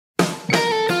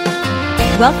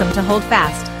Welcome to Hold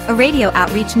Fast, a radio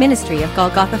outreach ministry of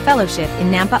Golgotha Fellowship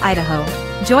in Nampa, Idaho.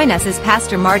 Join us as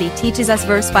Pastor Marty teaches us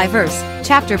verse by verse,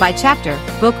 chapter by chapter,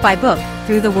 book by book,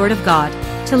 through the Word of God.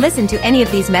 To listen to any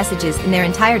of these messages in their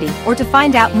entirety or to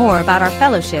find out more about our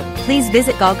fellowship, please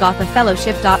visit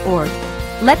golgothafellowship.org.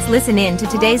 Let's listen in to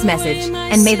today's message,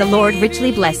 and may the Lord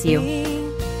richly bless you.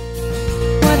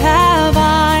 What have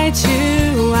I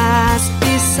to ask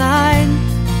beside?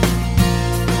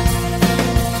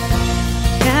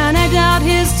 Can I doubt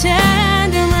His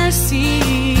tender mercy,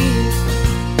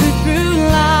 who through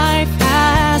life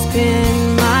has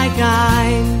been my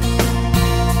guide?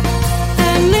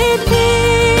 And may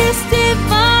peace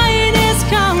divine His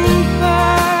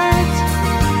comfort,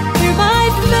 through my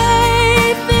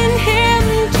faith in Him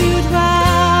to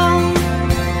dwell.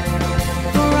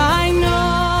 For I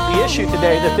know The issue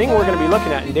today, the thing we're going to be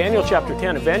looking at in Daniel chapter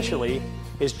 10 eventually,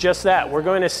 is just that. We're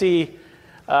going to see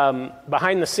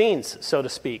behind the scenes, so to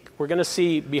speak. We're going to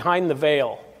see behind the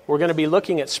veil. We're going to be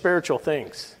looking at spiritual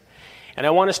things. And I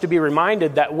want us to be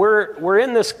reminded that we're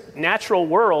in this natural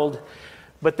world,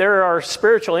 but there are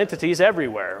spiritual entities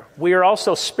everywhere. We are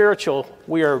also spiritual.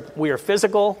 We are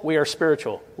physical. We are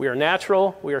spiritual. We are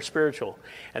natural. We are spiritual.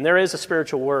 And there is a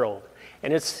spiritual world.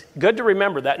 And it's good to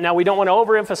remember that. Now, we don't want to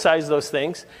overemphasize those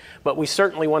things, but we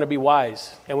certainly want to be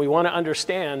wise. And we want to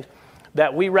understand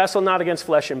that we wrestle not against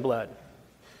flesh and blood,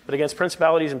 but against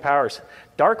principalities and powers,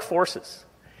 dark forces.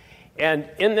 And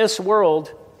in this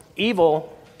world,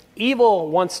 evil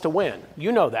wants to win.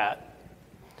 You know that.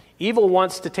 Evil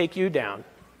wants to take you down.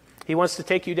 He wants to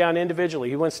take you down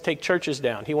individually. He wants to take churches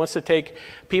down. He wants to take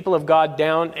people of God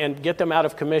down and get them out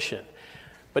of commission.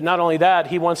 But not only that,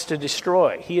 he wants to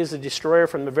destroy. He is a destroyer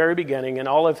from the very beginning, and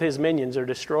all of his minions are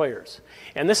destroyers.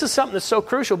 And this is something that's so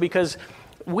crucial because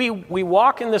we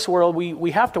walk in this world,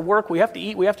 we have to work, we have to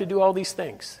eat, we have to do all these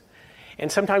things.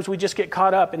 And sometimes we just get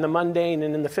caught up in the mundane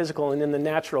and in the physical and in the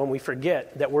natural, and we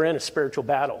forget that we're in a spiritual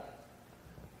battle.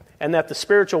 And that the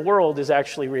spiritual world is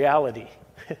actually reality,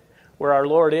 where our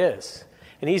Lord is.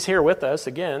 And He's here with us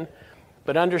again.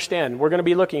 But understand, we're going to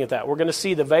be looking at that. We're going to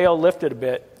see the veil lifted a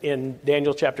bit in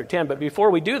Daniel chapter 10. But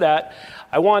before we do that,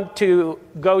 I want to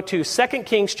go to 2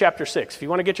 Kings chapter 6. If you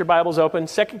want to get your Bibles open,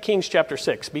 2 Kings chapter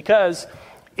 6. Because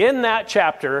in that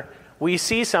chapter, we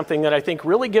see something that I think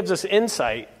really gives us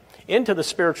insight into the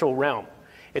spiritual realm.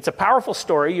 It's a powerful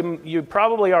story. You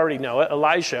probably already know it.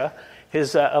 Elisha,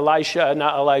 Elisha,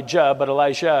 not Elijah, but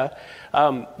Elijah.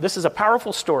 This is a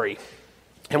powerful story.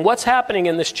 And what's happening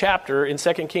in this chapter, in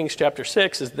 2 Kings chapter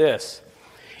 6, is this.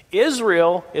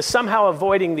 Israel is somehow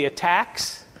avoiding the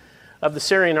attacks of the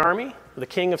Syrian army, the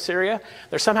king of Syria.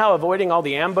 They're somehow avoiding all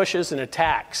the ambushes and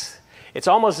attacks. It's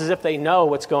almost as if they know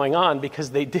what's going on, because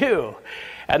they do.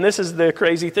 And this is the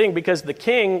crazy thing, because the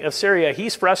king of Syria,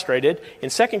 he's frustrated. In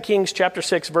 2 Kings chapter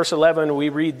 6, verse 11, we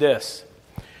read this.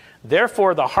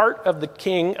 Therefore, the heart of the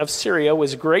king of Syria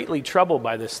was greatly troubled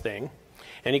by this thing.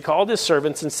 And he called his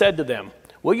servants and said to them,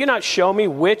 will you not show me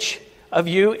which of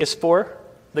you is for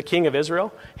the king of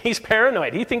Israel? He's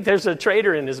paranoid. He thinks there's a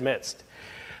traitor in his midst.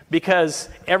 Because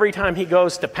every time he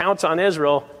goes to pounce on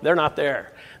Israel, they're not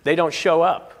there. They don't show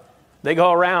up. They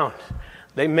go around.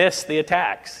 They miss the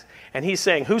attacks. And he's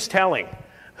saying, who's telling?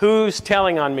 Who's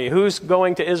telling on me? Who's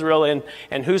going to Israel,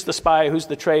 and who's the spy? Who's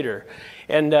the traitor?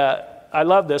 And I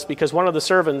love this because one of the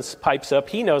servants pipes up.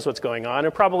 He knows what's going on.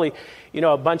 And probably,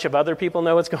 a bunch of other people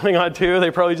know what's going on too.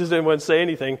 They probably just didn't want to say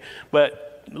anything.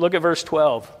 But look at verse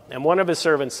 12. And one of his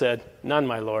servants said, none,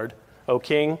 my lord, O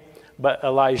king, but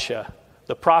Elisha,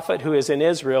 the prophet who is in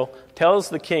Israel, tells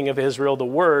the king of Israel the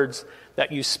words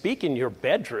that you speak in your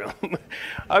bedroom.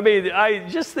 I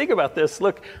just think about this.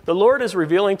 Look, the Lord is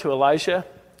revealing to Elisha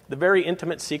the very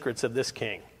intimate secrets of this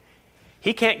king.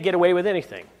 He can't get away with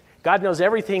anything. God knows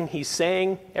everything he's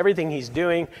saying, everything he's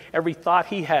doing, every thought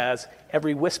he has,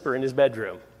 every whisper in his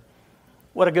bedroom.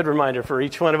 What a good reminder for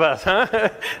each one of us, huh?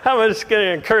 I'm just going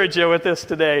to encourage you with this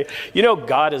today.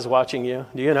 God is watching you.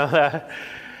 Do you know that?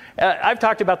 I've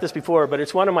talked about this before, but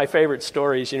it's one of my favorite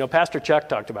stories. Pastor Chuck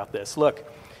talked about this. Look,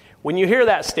 when you hear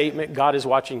that statement, God is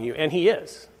watching you, and He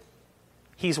is.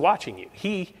 He's watching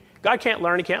you. God can't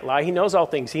learn, He can't lie. He knows all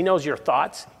things. He knows your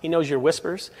thoughts. He knows your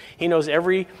whispers. He knows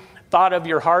every thought of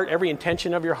your heart, every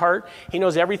intention of your heart. He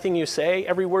knows everything you say,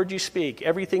 every word you speak,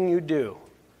 everything you do.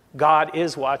 God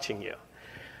is watching you.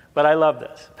 But I love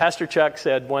this. Pastor Chuck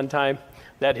said one time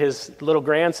that his little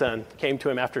grandson came to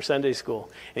him after Sunday school,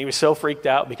 and he was so freaked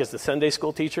out because the Sunday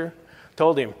school teacher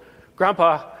told him,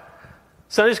 Grandpa,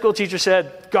 Sunday school teacher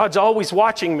said, God's always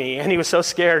watching me. And he was so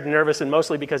scared and nervous, and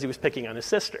mostly because he was picking on his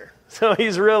sister. So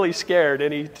he's really scared.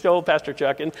 And he told Pastor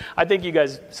Chuck, and I think you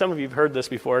guys, some of you have heard this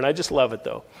before, and I just love it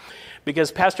though.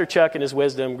 Because Pastor Chuck in his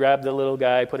wisdom grabbed the little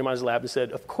guy, put him on his lap and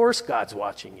said, of course God's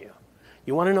watching you.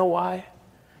 You want to know why?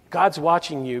 God's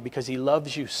watching you because he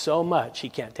loves you so much he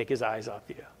can't take his eyes off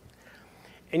you.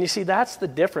 And you see, that's the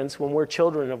difference when we're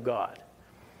children of God.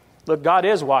 Look, God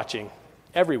is watching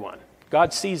everyone.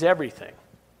 God sees everything.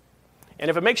 And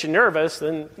if it makes you nervous,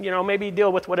 then, maybe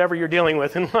deal with whatever you're dealing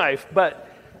with in life. But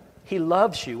he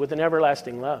loves you with an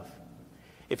everlasting love.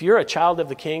 If you're a child of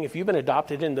the King, if you've been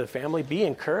adopted into the family, be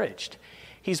encouraged.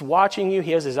 He's watching you.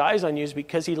 He has his eyes on you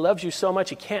because he loves you so much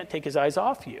he can't take his eyes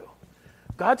off you.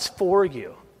 God's for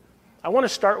you. I want to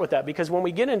start with that because when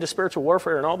we get into spiritual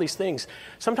warfare and all these things,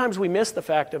 sometimes we miss the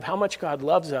fact of how much God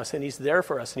loves us and he's there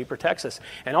for us and he protects us.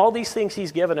 And all these things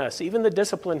he's given us, even the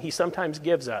discipline he sometimes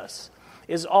gives us,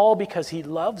 is all because he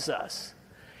loves us.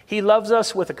 He loves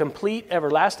us with a complete,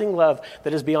 everlasting love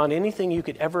that is beyond anything you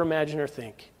could ever imagine or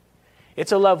think.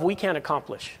 It's a love we can't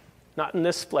accomplish, not in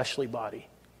this fleshly body.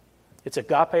 It's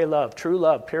agape love, true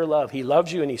love, pure love. He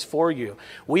loves you and he's for you.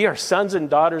 We are sons and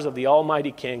daughters of the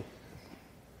Almighty King,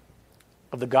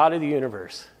 of the God of the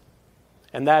universe.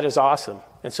 And that is awesome.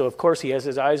 And so, of course, he has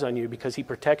his eyes on you because he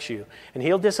protects you. And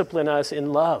he'll discipline us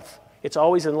in love. It's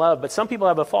always in love. But some people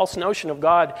have a false notion of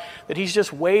God that he's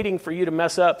just waiting for you to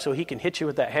mess up so he can hit you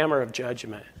with that hammer of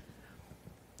judgment.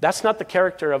 That's not the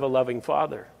character of a loving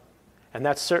Father. And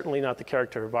that's certainly not the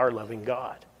character of our loving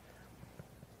God.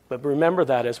 But remember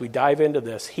that as we dive into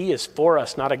this, he is for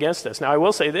us, not against us. Now, I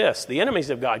will say this. The enemies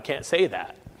of God can't say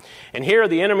that. And here are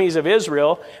the enemies of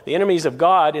Israel, the enemies of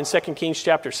God in 2 Kings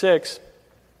chapter 6.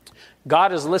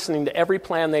 God is listening to every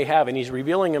plan they have, and he's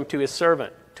revealing them to his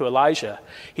servant, to Elijah.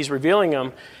 He's revealing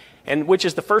them, and which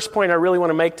is the first point I really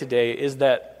want to make today, is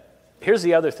that here's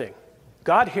the other thing.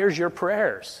 God hears your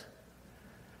prayers.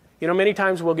 Many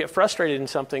times we'll get frustrated in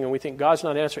something and we think God's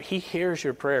not answering. He hears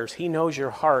your prayers. He knows your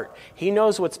heart. He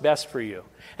knows what's best for you.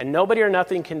 And nobody or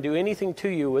nothing can do anything to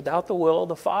you without the will of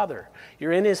the Father.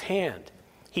 You're in his hand.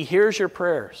 He hears your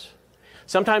prayers.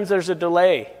 Sometimes there's a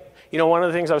delay. One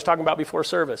of the things I was talking about before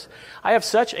service, I have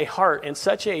such a heart and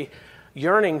such a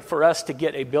yearning for us to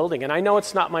get a building. And I know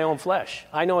it's not my own flesh.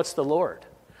 I know it's the Lord.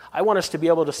 I want us to be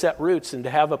able to set roots and to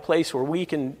have a place where we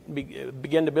can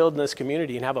begin to build in this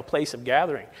community and have a place of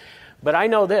gathering. But I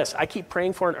know this. I keep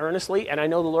praying for it earnestly, and I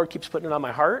know the Lord keeps putting it on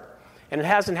my heart, and it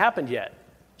hasn't happened yet.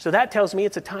 So that tells me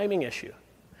it's a timing issue.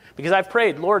 Because I've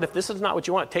prayed, Lord, if this is not what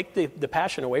you want, take the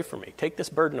passion away from me. Take this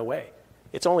burden away.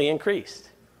 It's only increased.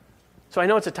 So I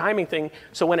know it's a timing thing.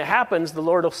 So when it happens, the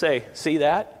Lord will say, see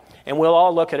that? And we'll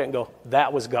all look at it and go,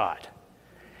 that was God.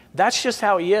 That's just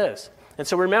how he is. And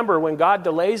so remember, when God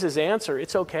delays his answer,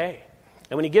 it's okay.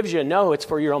 And when he gives you a no, it's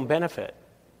for your own benefit.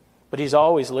 But he's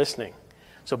always listening.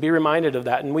 So be reminded of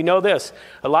that. And we know this.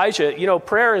 Elijah,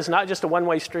 prayer is not just a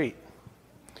one-way street.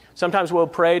 Sometimes we'll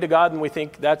pray to God and we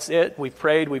think that's it. We've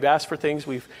prayed, we've asked for things,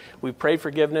 we've prayed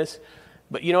forgiveness.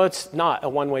 But it's not a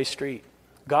one-way street.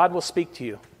 God will speak to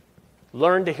you.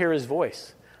 Learn to hear his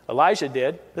voice. Elijah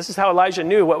did. This is how Elijah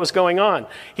knew what was going on.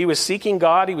 He was seeking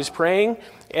God, he was praying,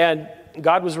 and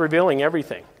God was revealing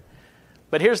everything.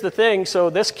 But here's the thing. So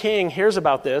this king hears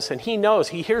about this, and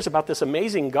he hears about this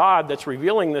amazing God that's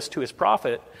revealing this to his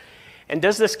prophet. And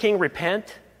does this king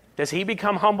repent? Does he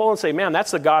become humble and say, man,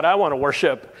 that's the God I want to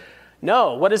worship?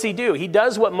 No. What does he do? He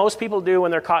does what most people do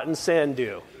when they're caught in sin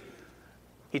do.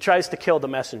 He tries to kill the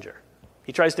messenger.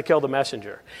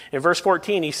 In verse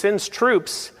 14, he sends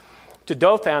troops to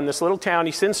Dothan, this little town.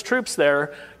 He sends troops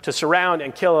there to surround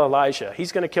and kill Elijah.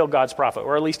 He's going to kill God's prophet,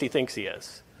 or at least he thinks he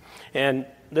is. And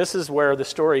this is where the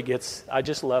story gets, I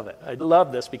just love it. I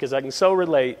love this because I can so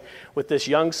relate with this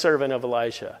young servant of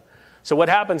Elijah. So what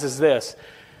happens is this.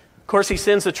 Of course, he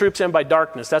sends the troops in by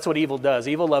darkness. That's what evil does.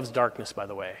 Evil loves darkness, by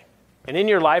the way. And in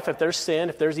your life, if there's sin,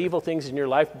 if there's evil things in your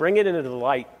life, bring it into the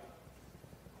light.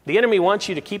 The enemy wants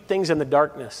you to keep things in the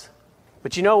darkness.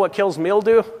 But you know what kills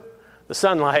mildew? The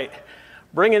sunlight.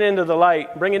 Bring it into the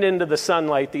light. Bring it into the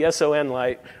sunlight, the S-O-N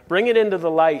light. Bring it into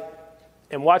the light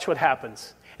and watch what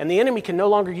happens. And the enemy can no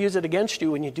longer use it against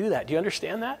you when you do that. Do you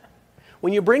understand that?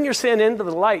 When you bring your sin into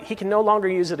the light, he can no longer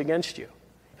use it against you.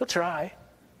 He'll try.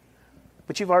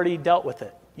 But you've already dealt with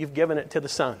it. You've given it to the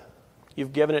Son.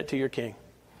 You've given it to your King.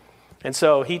 And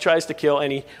so he tries to kill,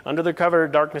 and under the cover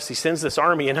of darkness, he sends this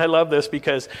army. And I love this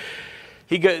because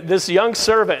this young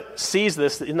servant sees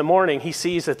this in the morning. He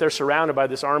sees that they're surrounded by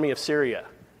this army of Syria.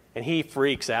 And he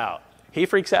freaks out.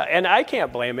 And I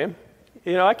can't blame him.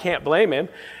 I can't blame him.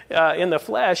 In the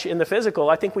flesh, in the physical,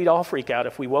 I think we'd all freak out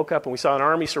if we woke up and we saw an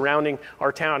army surrounding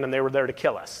our town and they were there to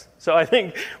kill us. So I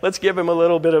think let's give him a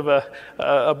little bit of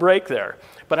a break there.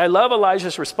 But I love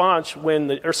Elijah's response when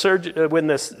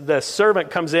the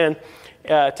servant comes in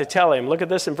to tell him. Look at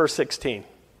this in verse 16.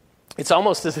 It's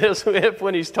almost as if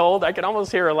when he's told, I can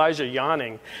almost hear Elijah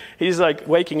yawning. He's like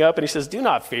waking up and he says, "Do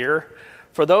not fear,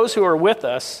 for those who are with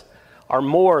us are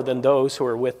more than those who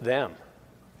are with them."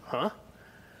 Huh?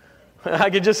 I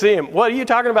could just see him. "What are you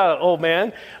talking about, old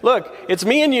man? Look, it's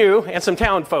me and you and some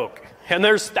town folk. And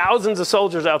there's thousands of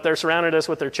soldiers out there surrounding us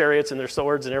with their chariots and their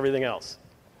swords and everything else.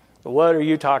 What are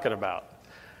you talking about?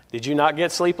 Did you not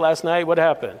get sleep last night? What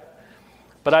happened?"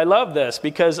 But I love this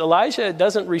because Elijah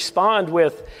doesn't respond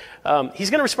with,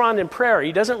 he's going to respond in prayer.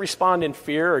 He doesn't respond in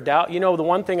fear or doubt. The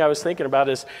one thing I was thinking about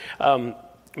is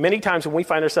many times when we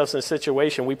find ourselves in a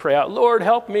situation, we pray out, "Lord,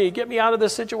 help me, get me out of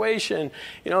this situation.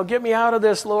 Get me out of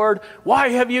this, Lord. Why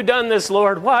have you done this,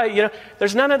 Lord? Why?"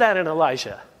 There's none of that in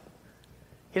Elijah.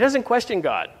 He doesn't question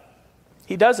God.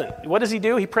 He doesn't. What does he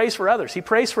do? He prays for others. He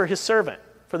prays for his servant,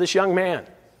 for this young man.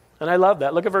 And I love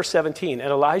that. Look at verse 17.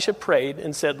 "And Elijah prayed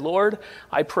and said, 'Lord,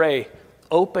 I pray,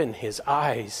 open his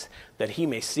eyes that he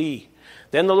may see.'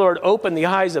 Then the Lord opened the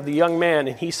eyes of the young man,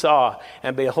 and he saw,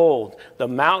 and behold, the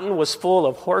mountain was full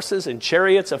of horses and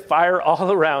chariots of fire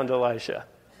all around Elisha."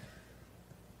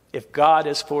 If God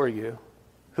is for you,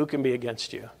 who can be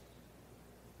against you?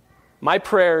 My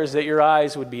prayer is that your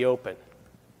eyes would be open.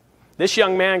 This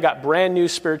young man got brand new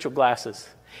spiritual glasses.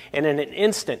 And in an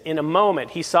instant, in a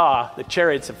moment, he saw the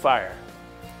chariots of fire.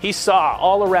 He saw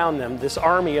all around them this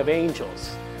army of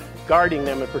angels guarding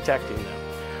them and protecting them.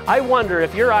 I wonder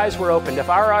if your eyes were opened, if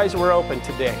our eyes were open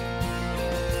today.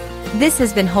 This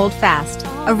has been Hold Fast,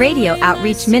 a radio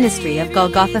outreach ministry of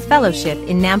Golgotha Fellowship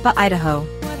in Nampa, Idaho.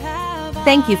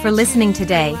 Thank you for listening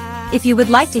today. If you would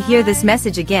like to hear this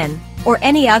message again, or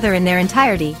any other in their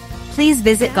entirety, please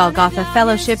visit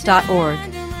golgothafellowship.org.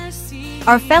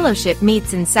 Our fellowship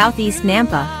meets in Southeast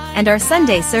Nampa, and our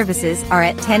Sunday services are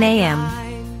at 10 a.m.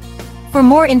 For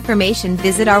more information,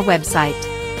 visit our website.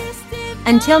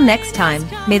 Until next time,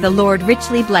 may the Lord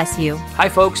richly bless you. Hi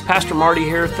folks, Pastor Marty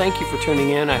here. Thank you for tuning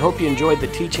in. I hope you enjoyed the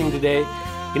teaching today.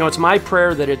 It's my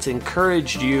prayer that it's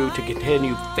encouraged you to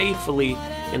continue faithfully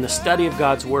in the study of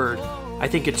God's Word. I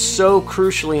think it's so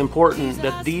crucially important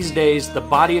that these days the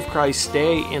body of Christ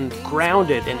stay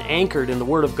grounded and anchored in the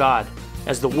Word of God.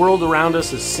 As the world around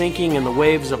us is sinking in the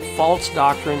waves of false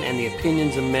doctrine and the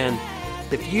opinions of men,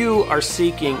 if you are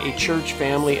seeking a church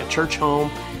family, a church home,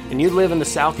 and you live in the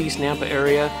Southeast Nampa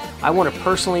area, I want to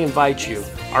personally invite you.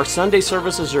 Our Sunday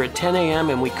services are at 10 a.m.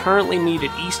 and we currently meet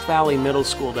at East Valley Middle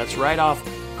School. That's right off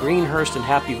Greenhurst and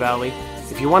Happy Valley.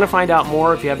 If you want to find out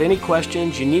more, if you have any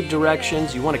questions, you need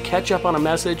directions, you want to catch up on a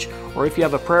message, or if you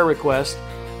have a prayer request,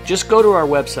 just go to our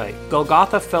website,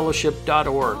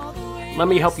 golgothafellowship.org. Let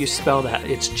me help you spell that.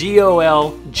 It's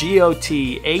GOLGOTHA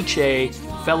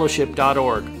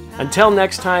fellowship.org. Until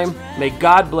next time, may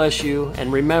God bless you,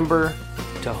 and remember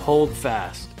to hold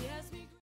fast.